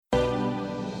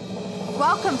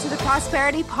Welcome to the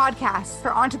Prosperity Podcast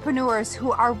for entrepreneurs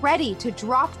who are ready to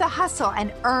drop the hustle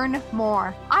and earn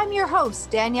more. I'm your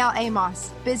host, Danielle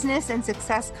Amos, business and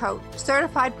success coach,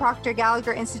 certified Proctor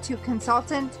Gallagher Institute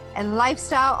consultant, and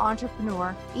lifestyle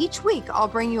entrepreneur. Each week, I'll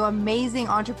bring you amazing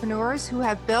entrepreneurs who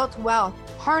have built wealth,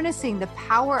 harnessing the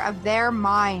power of their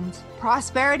mind.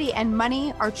 Prosperity and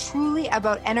money are truly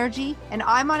about energy, and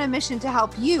I'm on a mission to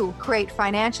help you create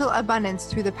financial abundance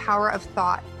through the power of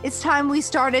thought. It's time we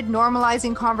started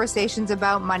normalizing conversations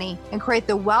about money and create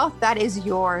the wealth that is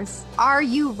yours. Are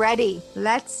you ready?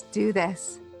 Let's do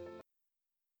this.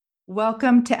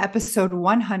 Welcome to episode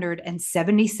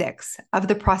 176 of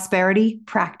the Prosperity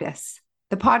Practice,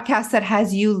 the podcast that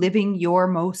has you living your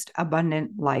most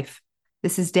abundant life.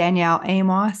 This is Danielle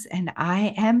Amos, and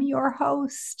I am your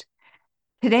host.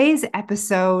 Today's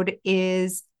episode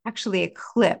is actually a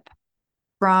clip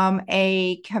from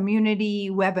a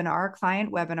community webinar,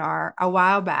 client webinar a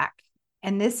while back.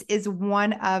 And this is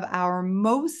one of our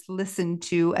most listened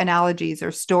to analogies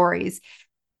or stories.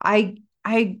 I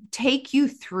take you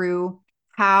through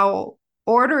how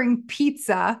ordering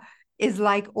pizza is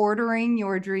like ordering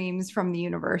your dreams from the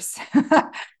universe.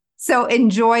 So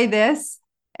enjoy this.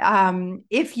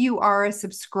 If you are a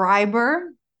subscriber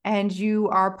and you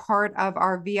are part of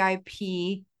our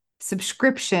VIP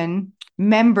subscription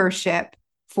membership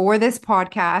for this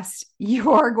podcast,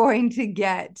 you are going to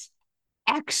get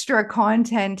extra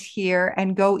content here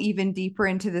and go even deeper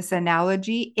into this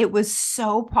analogy. It was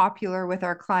so popular with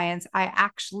our clients. I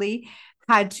actually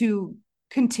had to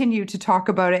continue to talk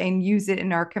about it and use it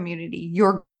in our community.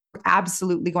 You're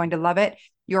absolutely going to love it.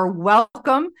 You're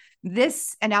welcome.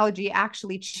 This analogy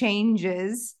actually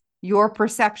changes your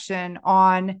perception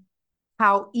on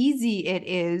how easy it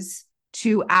is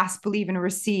to ask, believe, and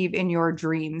receive in your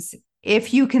dreams.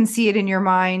 If you can see it in your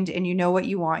mind and you know what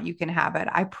you want, you can have it.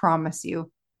 I promise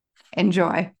you.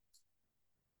 Enjoy.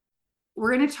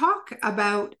 We're going to talk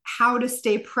about how to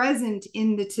stay present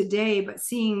in the today, but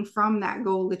seeing from that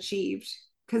goal achieved,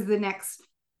 because the next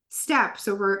step,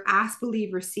 so we're ask,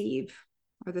 believe, receive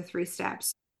are the 3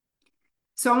 steps.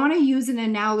 So I want to use an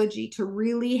analogy to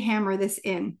really hammer this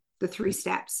in, the 3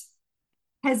 steps.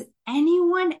 Has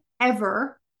anyone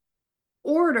ever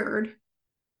ordered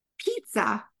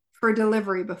pizza for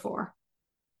delivery before?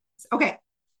 Okay,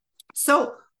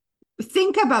 so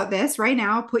think about this right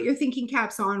now. Put your thinking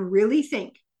caps on. Really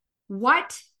think.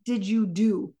 What did you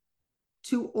do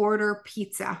to order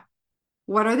pizza?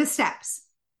 What are the steps?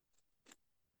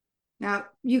 Now,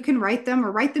 you can write them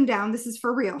or write them down. This is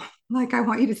for real. Like, I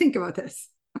want you to think about this.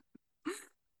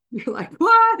 You're like,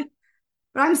 what?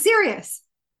 But I'm serious.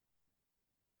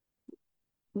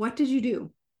 What did you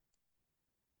do?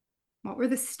 What were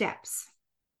the steps?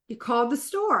 You called the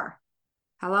store.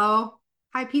 Hello?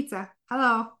 Hi, pizza.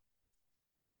 Hello?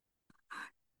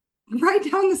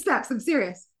 Write down the steps. I'm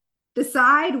serious.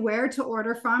 Decide where to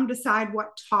order from. Decide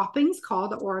what toppings call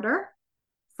the order.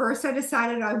 First, I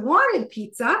decided I wanted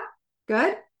pizza.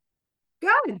 Good.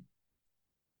 Good.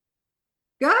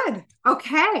 Good.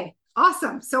 Okay.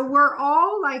 Awesome. So we're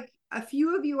all like, a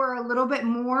few of you are a little bit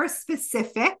more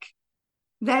specific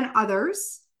than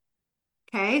others.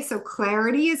 Okay. So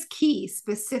clarity is key.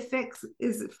 Specifics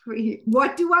is free.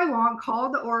 What do I want?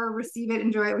 Call the order, receive it,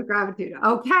 enjoy it with gratitude.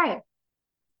 Okay.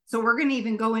 So we're going to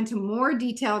even go into more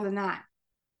detail than that.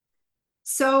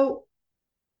 So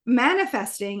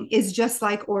manifesting is just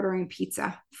like ordering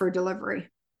pizza for delivery.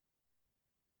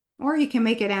 Or you can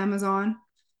make it Amazon,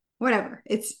 whatever.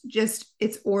 It's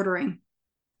ordering.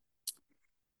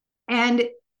 And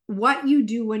what you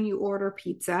do when you order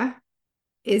pizza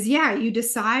is, you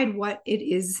decide what it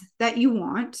is that you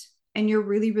want, and you're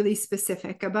really, really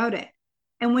specific about it.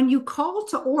 And when you call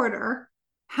to order,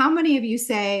 how many of you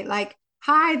say like,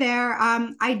 hi there,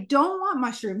 I don't want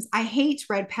mushrooms. I hate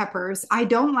red peppers. I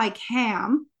don't like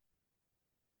ham.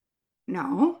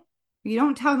 No, you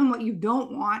don't tell them what you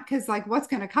don't want, because like, what's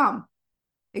going to come?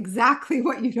 Exactly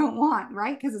what you don't want,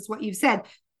 right? Because it's what you've said.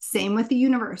 Same with the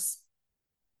universe.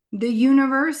 The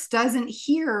universe doesn't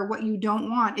hear what you don't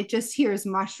want. It just hears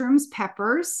mushrooms,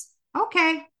 peppers.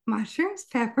 Okay, mushrooms,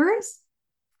 peppers.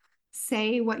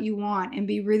 Say what you want and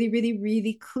be really, really,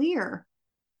 really clear.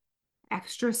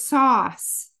 Extra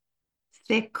sauce,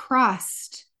 thick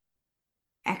crust,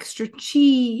 extra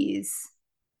cheese,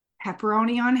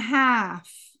 pepperoni on half.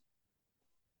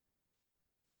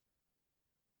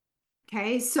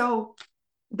 Okay, so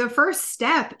the first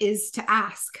step is to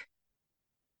ask.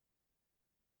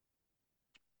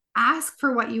 Ask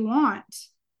for what you want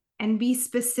and be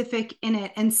specific in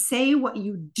it, and say what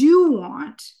you do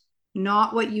want,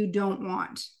 not what you don't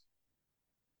want.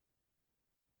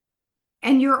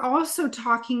 And you're also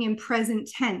talking in present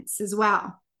tense as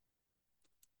well.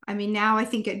 I mean, now I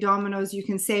think at Domino's, you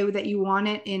can say that you want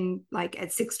it in like at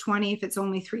 6:20 if it's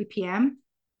only 3 p.m.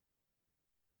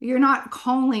 You're not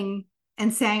calling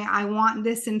and saying, I want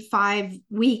this in 5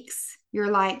 weeks.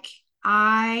 You're like,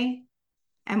 I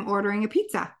am ordering a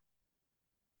pizza.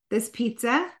 This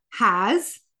pizza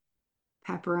has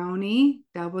pepperoni,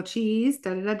 double cheese,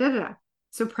 da da da da da.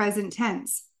 So present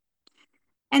tense.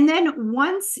 And then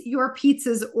once your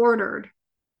pizza's ordered,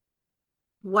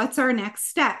 what's our next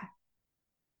step?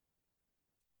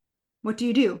 What do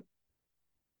you do?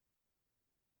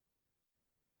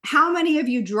 How many of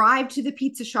you drive to the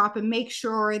pizza shop and make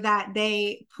sure that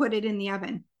they put it in the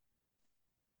oven?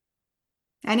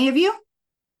 Any of you?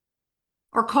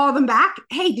 Or call them back?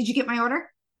 Hey, did you get my order?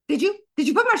 Did you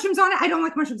put mushrooms on it? I don't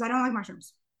like mushrooms. I don't like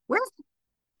mushrooms. Where's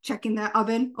checking the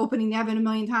oven, opening the oven a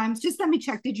million times? Just let me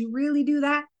check. Did you really do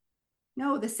that?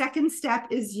 No, the second step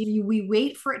is we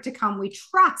wait for it to come. We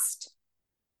trust.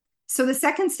 So the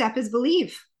second step is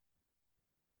believe.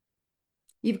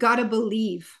 You've got to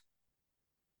believe.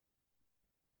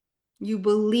 You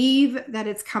believe that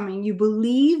it's coming. You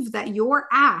believe that your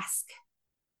ask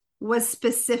was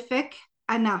specific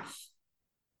enough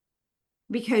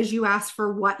because you asked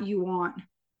for what you want.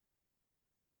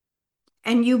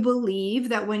 And you believe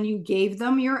that when you gave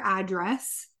them your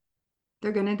address,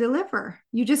 they're going to deliver.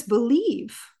 You just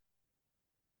believe.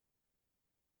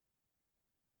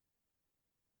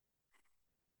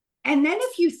 And then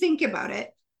if you think about it,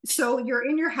 so you're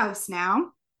in your house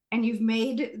now and you've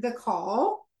made the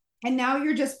call and now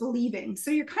you're just believing. So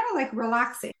you're kind of like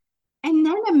relaxing. And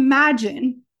then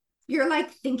imagine you're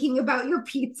like thinking about your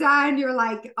pizza and you're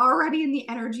like already in the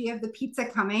energy of the pizza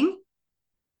coming.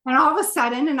 And all of a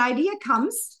sudden an idea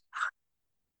comes.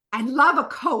 I'd love a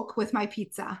Coke with my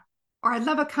pizza, or I'd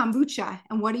love a kombucha.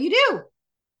 And what do?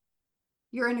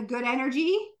 You're in a good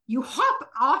energy. You hop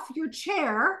off your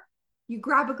chair. You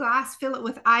grab a glass, fill it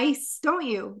with ice, don't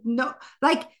you? No,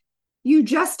 like you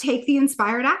just take the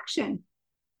inspired action.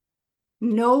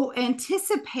 No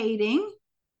anticipating.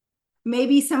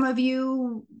 Maybe some of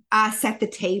you set the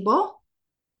table.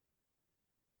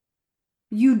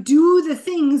 You do the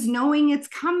things knowing it's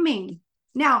coming.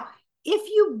 Now, if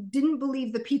you didn't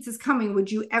believe the pizza's coming,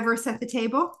 would you ever set the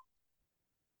table?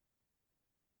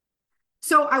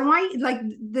 So I want, like,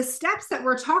 the steps that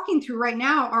we're talking through right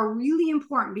now are really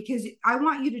important because I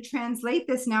want you to translate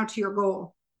this now to your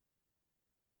goal.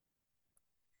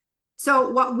 So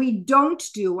what we don't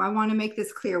do, I want to make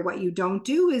this clear. What you don't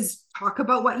do is talk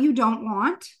about what you don't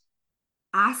want.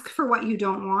 Ask for what you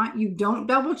don't want. You don't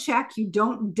double check. You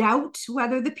don't doubt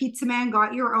whether the pizza man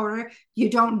got your order. You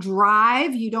don't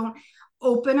drive. You don't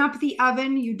open up the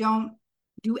oven. You don't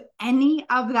do any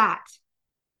of that.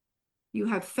 You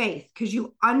have faith because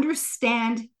you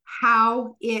understand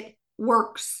how it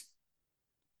works.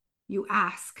 You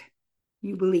ask,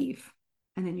 you believe,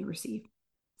 and then you receive.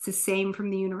 It's the same from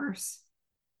the universe.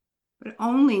 But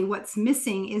only what's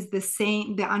missing is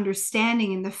the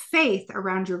understanding and the faith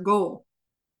around your goal.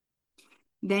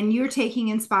 Then you're taking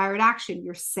inspired action.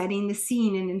 You're setting the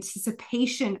scene in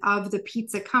anticipation of the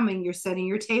pizza coming. You're setting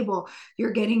your table.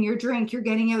 You're getting your drink. You're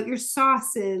getting out your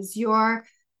sauces. You're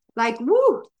like,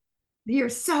 woo, you're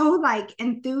so like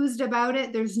enthused about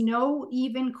it. There's no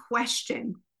even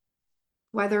question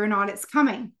whether or not it's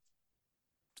coming.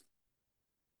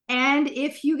 And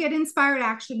if you get inspired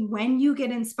action, when you get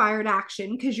inspired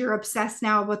action, because you're obsessed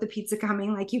now about the pizza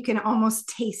coming, like you can almost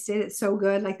taste it. It's so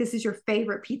good. Like this is your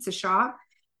favorite pizza shop.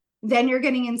 Then you're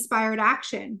getting inspired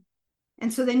action.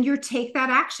 And so then you take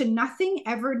that action. Nothing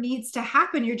ever needs to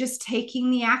happen. You're just taking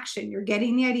the action. You're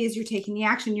getting the ideas. You're taking the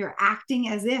action. You're acting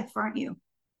as if, aren't you?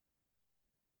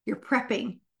 You're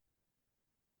prepping.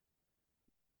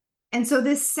 And so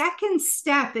this second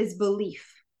step is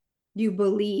belief. You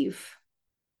believe.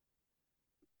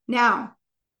 Now,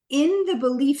 in the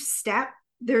belief step,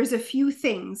 there's a few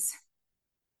things.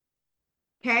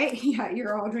 Okay. Yeah,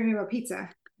 you're all dreaming about pizza.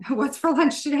 What's for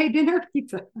lunch today? Dinner?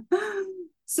 Pizza.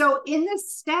 So in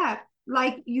this step,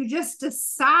 like you just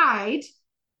decide,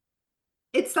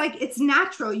 it's like, it's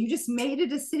natural. You just made a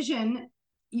decision.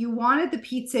 You wanted the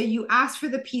pizza. You asked for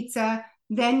the pizza.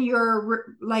 Then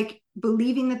you're like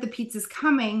believing that the pizza's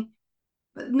coming.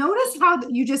 But notice how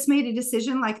you just made a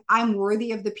decision, like I'm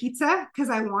worthy of the pizza because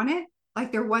I want it.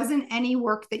 Like there wasn't any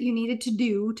work that you needed to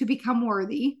do to become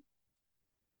worthy.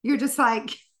 You're just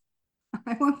like,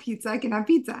 I want pizza. I can have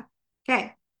pizza.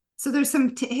 Okay. So there's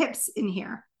some tips in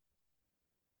here,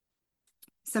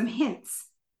 some hints.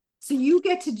 So you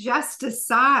get to just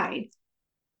decide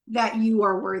that you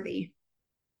are worthy.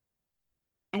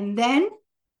 And then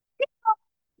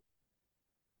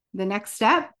The next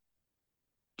step,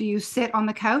 do you sit on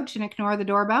the couch and ignore the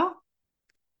doorbell?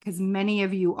 Because many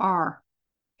of you are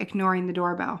ignoring the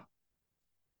doorbell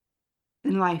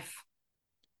in life.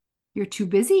 You're too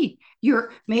busy.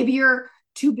 Maybe you're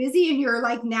too busy and you're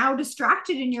like now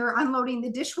distracted and you're unloading the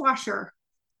dishwasher.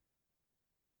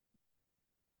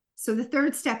 So the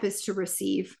third step is to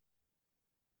receive.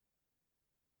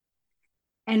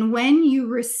 And when you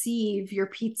receive your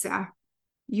pizza,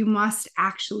 you must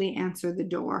actually answer the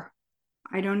door.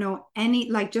 I don't know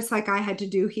just like I had to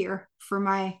do here for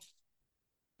my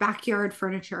backyard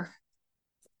furniture.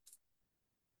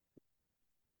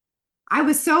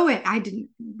 I didn't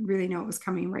really know it was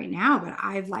coming right now, but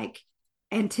I've like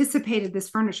anticipated this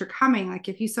furniture coming. Like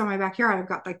if you saw my backyard, I've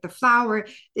got like the flower.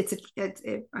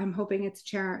 I'm hoping it's a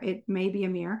chair. It may be a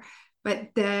mirror,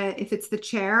 but if it's the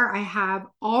chair, I have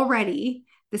already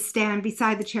the stand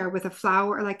beside the chair with a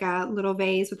flower, like a little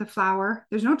vase with a flower.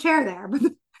 There's no chair there, but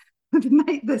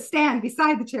the stand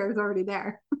beside the chair is already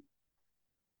there.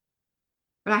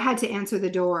 But I had to answer the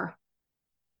door.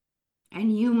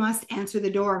 And you must answer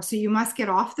the door. So you must get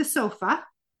off the sofa,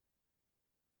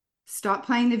 stop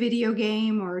playing the video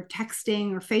game or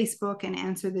texting or Facebook, and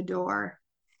answer the door.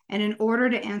 And in order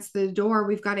to answer the door,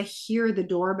 we've got to hear the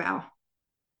doorbell.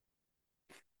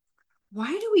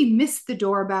 Why do we miss the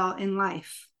doorbell in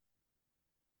life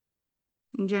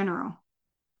in general?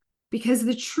 Because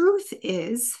the truth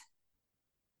is,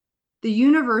 the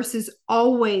universe is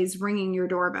always ringing your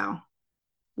doorbell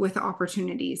with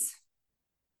opportunities.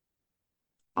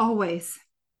 Always.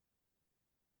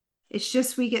 It's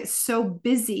just we get so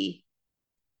busy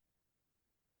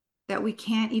that we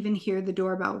can't even hear the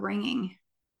doorbell ringing.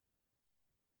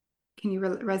 Can you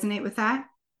resonate with that?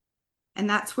 And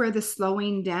that's where the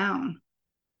slowing down.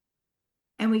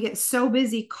 And we get so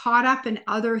busy, caught up in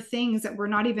other things that we're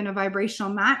not even a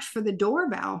vibrational match for the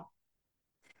doorbell.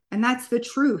 And that's the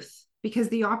truth, because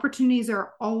the opportunities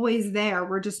are always there.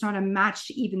 We're just not a match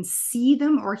to even see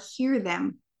them or hear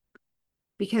them.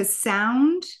 Because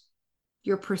sound,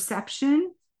 your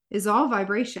perception, is all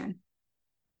vibration.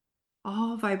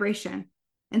 All vibration.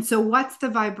 And so what's the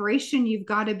vibration you've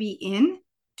got to be in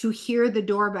to hear the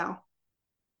doorbell?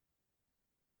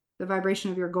 The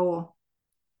vibration of your goal.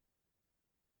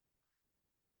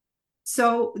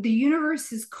 So the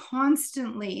universe is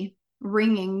constantly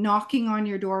ringing, knocking on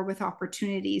your door with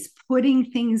opportunities, putting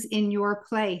things in your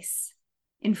place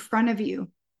in front of you.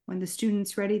 When the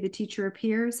student's ready, the teacher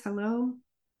appears. Hello.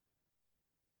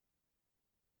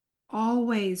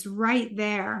 Always right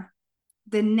there.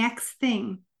 The next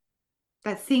thing,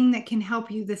 that thing that can help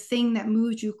you, the thing that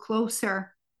moves you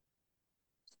closer.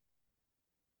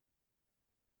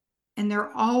 And there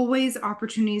are always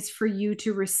opportunities for you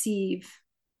to receive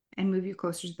and move you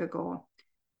closer to the goal.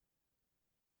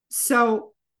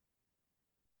 So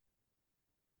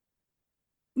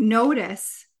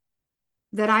notice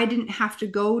that I didn't have to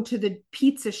go to the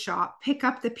pizza shop, pick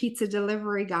up the pizza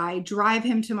delivery guy, drive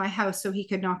him to my house so he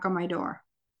could knock on my door.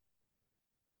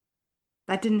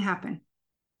 That didn't happen.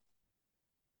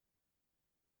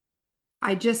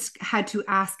 I just had to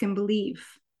ask and believe.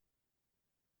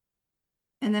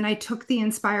 And then I took the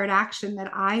inspired action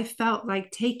that I felt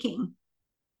like taking,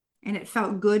 and it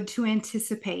felt good to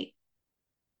anticipate.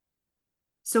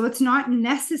 So it's not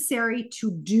necessary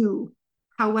to do.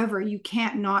 However, you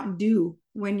can't not do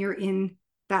when you're in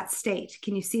that state.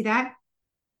 Can you see that?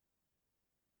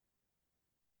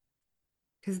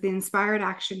 Because the inspired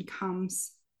action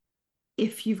comes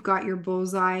if you've got your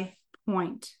bullseye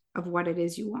point of what it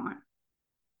is you want.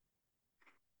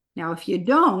 Now, if you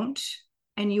don't,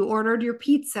 and you ordered your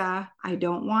pizza, I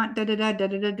don't want da da da da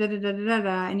da da da da da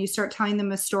da, and you start telling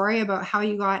them a story about how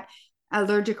you got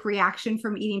allergic reaction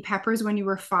from eating peppers when you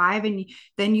were 5, and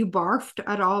then you barfed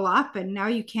it all up, and now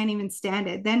you can't even stand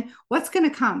it. Then what's going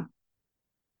to come?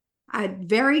 A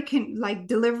very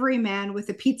delivery man with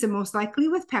a pizza, most likely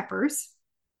with peppers.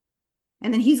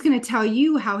 And then he's going to tell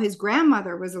you how his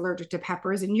grandmother was allergic to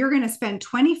peppers, and you're going to spend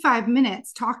 25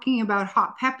 minutes talking about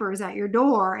hot peppers at your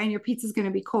door, and your pizza's going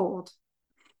to be cold.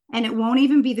 And it won't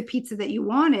even be the pizza that you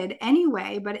wanted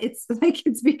anyway, but it's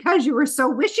because you were so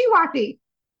wishy-washy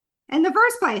in the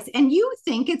first place. And you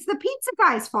think it's the pizza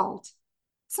guy's fault.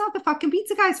 It's not the fucking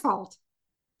pizza guy's fault.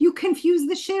 You confuse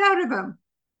the shit out of him.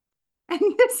 And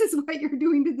this is what you're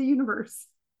doing to the universe.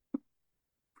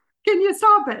 Can you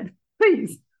stop it?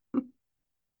 Please.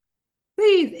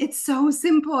 Please. It's so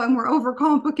simple and we're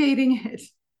overcomplicating it.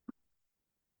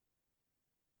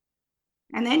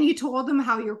 And then you told them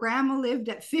how your grandma lived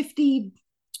at 50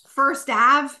 First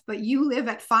Ave, but you live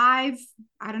at 5,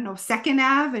 I don't know, Second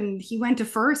Ave, and he went to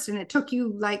First, and it took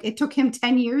him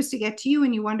 10 years to get to you,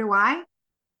 and you wonder why?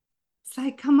 It's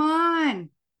like, come on,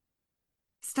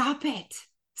 stop it.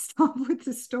 Stop with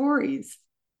the stories.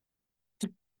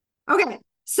 Okay,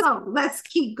 so let's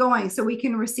keep going so we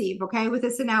can receive, okay, with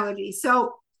this analogy.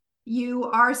 So you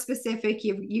are specific,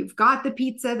 you've got the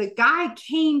pizza. The guy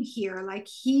came here, like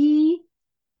he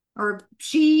or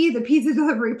she, the pizza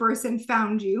delivery person,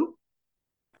 found you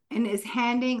and is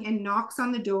handing and knocks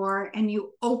on the door, and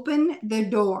you open the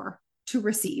door to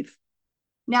receive.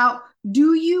 Now,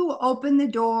 do you open the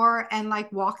door and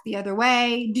like walk the other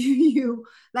way? Do you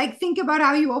like think about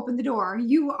how you open the door?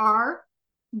 You are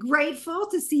grateful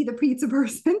to see the pizza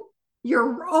person.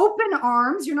 You're open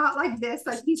arms. You're not like this,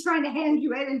 like he's trying to hand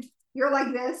you it and you're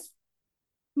like this.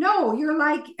 No, you're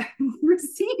like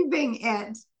receiving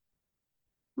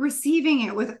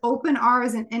it with open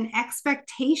arms and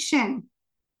expectation.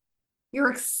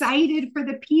 You're excited for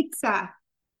the pizza,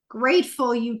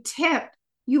 grateful, you tip,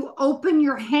 you open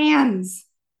your hands,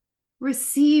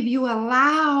 receive, you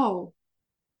allow,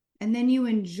 and then you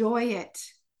enjoy it.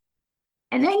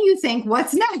 And then you think,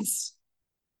 what's next?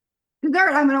 Dessert,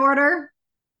 I'm going to order,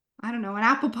 I don't know, an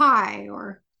apple pie,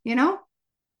 or,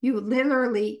 you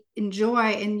literally enjoy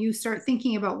and you start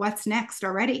thinking about what's next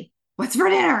already. What's for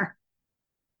dinner?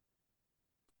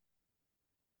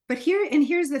 But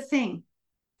here's the thing.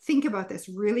 Think about this,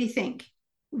 really think.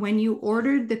 When you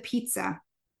ordered the pizza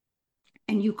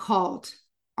and you called,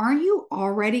 aren't you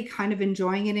already kind of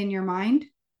enjoying it in your mind?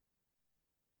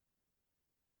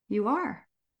 You are.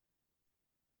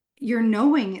 You're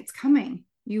knowing it's coming.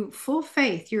 You full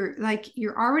faith. You're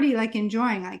already like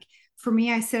enjoying. Like for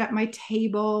me, I sit at my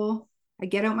table, I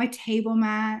get out my table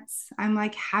mats. I'm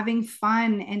like having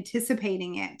fun,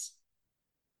 anticipating it.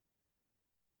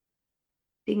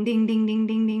 Ding, ding, ding, ding,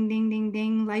 ding, ding, ding, ding,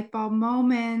 ding. Light bulb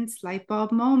moments, light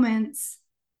bulb moments.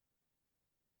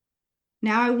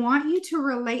 Now I want you to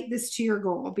relate this to your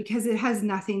goal because it has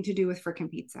nothing to do with frickin'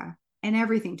 pizza and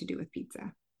everything to do with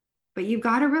pizza. But you've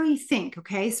got to really think,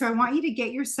 okay? So I want you to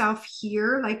get yourself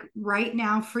here, like right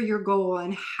now for your goal,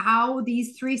 and how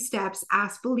these 3 steps,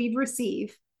 ask, believe,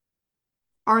 receive,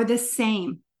 are the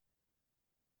same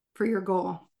for your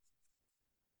goal.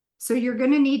 So you're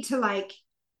going to need to like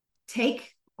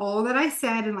take all that I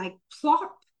said and like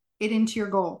plop it into your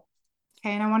goal.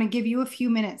 Okay. And I want to give you a few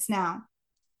minutes now.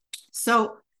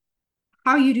 So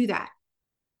how you do that.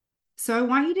 So I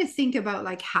want you to think about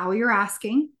like how you're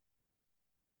asking.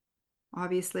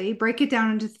 Obviously, break it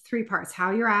down into 3 parts.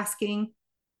 How you're asking,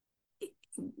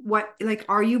 what, like,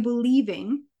 are you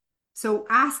believing? So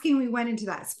asking, we went into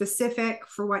that specific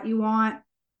for what you want.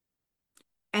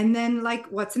 And then like,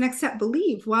 what's the next step?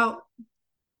 Believe. Well,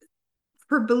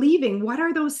 for believing, what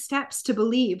are those steps to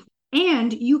believe?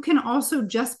 And you can also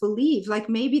just believe, like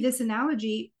maybe this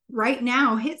analogy right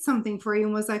now hit something for you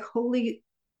and was like, holy,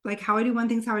 like how I do one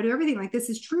thing is how I do everything. Like this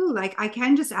is true. Like I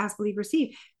can just ask, believe,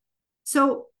 receive.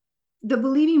 So the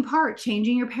believing part,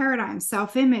 changing your paradigm,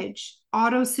 self-image,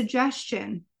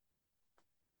 auto-suggestion,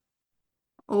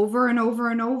 over and over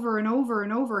and over and over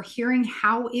and over, hearing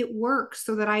how it works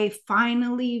so that I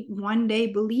finally one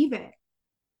day believe it.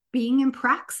 Being in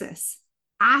praxis,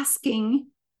 asking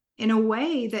in a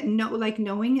way that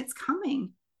knowing it's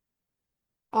coming.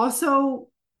 Also,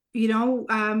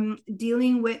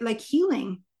 dealing with like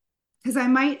healing, because I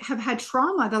might have had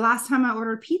trauma. The last time I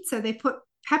ordered pizza, they put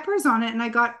peppers on it and I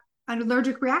got an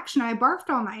allergic reaction. I barfed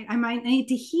all night. I might need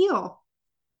to heal,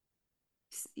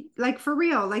 like for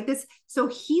real, like this. So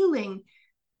healing,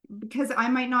 because I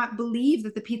might not believe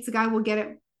that the pizza guy will get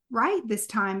it right this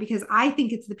time because I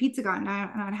think it's the pizza guy,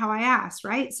 not how I asked,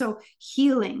 right? So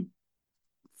healing,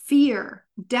 fear,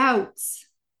 doubts.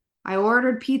 I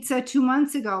ordered pizza 2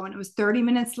 months ago and it was 30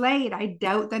 minutes late. I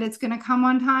doubt that it's going to come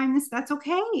on time. That's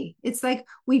okay. It's like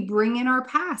we bring in our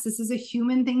past. This is a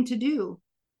human thing to do.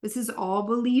 This is all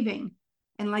believing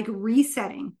and like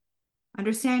resetting,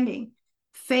 understanding,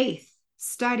 faith,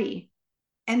 study.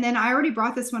 And then I already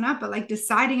brought this one up, but like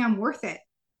deciding I'm worth it.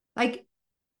 Like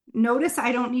notice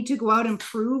I don't need to go out and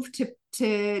prove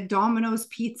to Domino's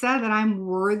Pizza that I'm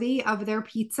worthy of their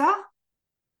pizza.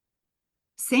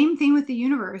 Same thing with the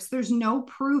universe. There's no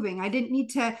proving. I didn't need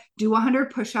to do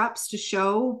 100 push-ups to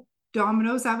show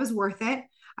Domino's I was worth it.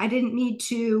 I didn't need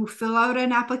to fill out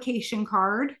an application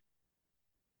card.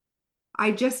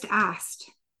 I just asked.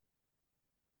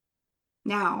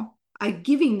 Now, I'm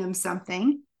giving them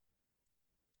something,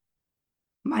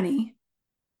 money.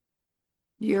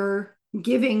 You're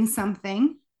giving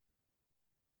something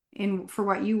for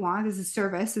what you want. This is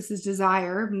service. This is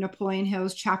desire. Napoleon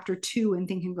Hill's chapter 2 in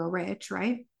Think and Grow Rich,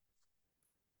 right?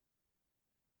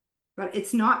 But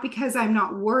it's not because I'm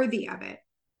not worthy of it.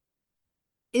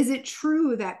 Is it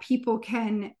true that people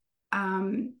can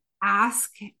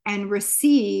ask and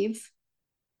receive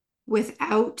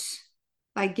without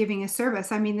like giving a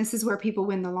service. I mean, this is where people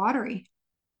win the lottery.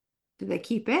 Do they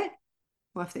keep it?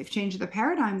 Well, if they've changed the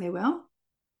paradigm, they will.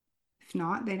 If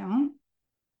not, they don't.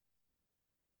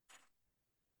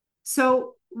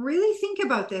 So really think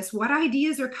about this. What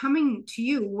ideas are coming to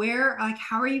you? Where, like,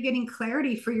 how are you getting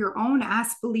clarity for your own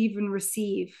ask, believe, and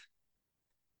receive?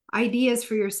 Ideas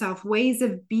for yourself, ways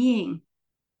of being,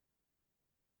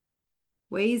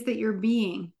 ways that you're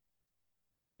being,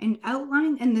 and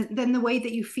outline, and then the way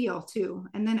that you feel too,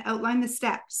 and then outline the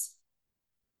steps.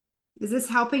 Is this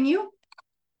helping you?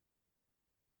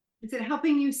 Is it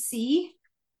helping you see?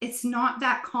 It's not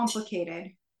that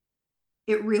complicated.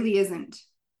 It really isn't.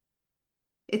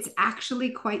 It's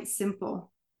actually quite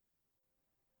simple.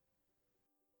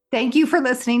 Thank you for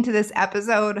listening to this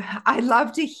episode. I'd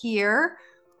love to hear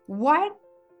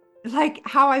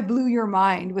how I blew your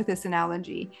mind with this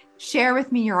analogy. Share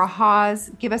with me your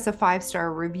ahas. Give us a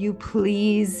 5-star review,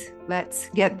 please. Let's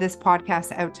get this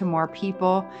podcast out to more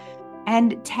people.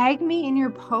 And tag me in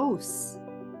your posts.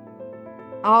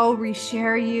 I'll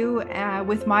reshare you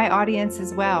with my audience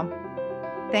as well.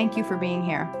 Thank you for being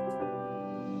here.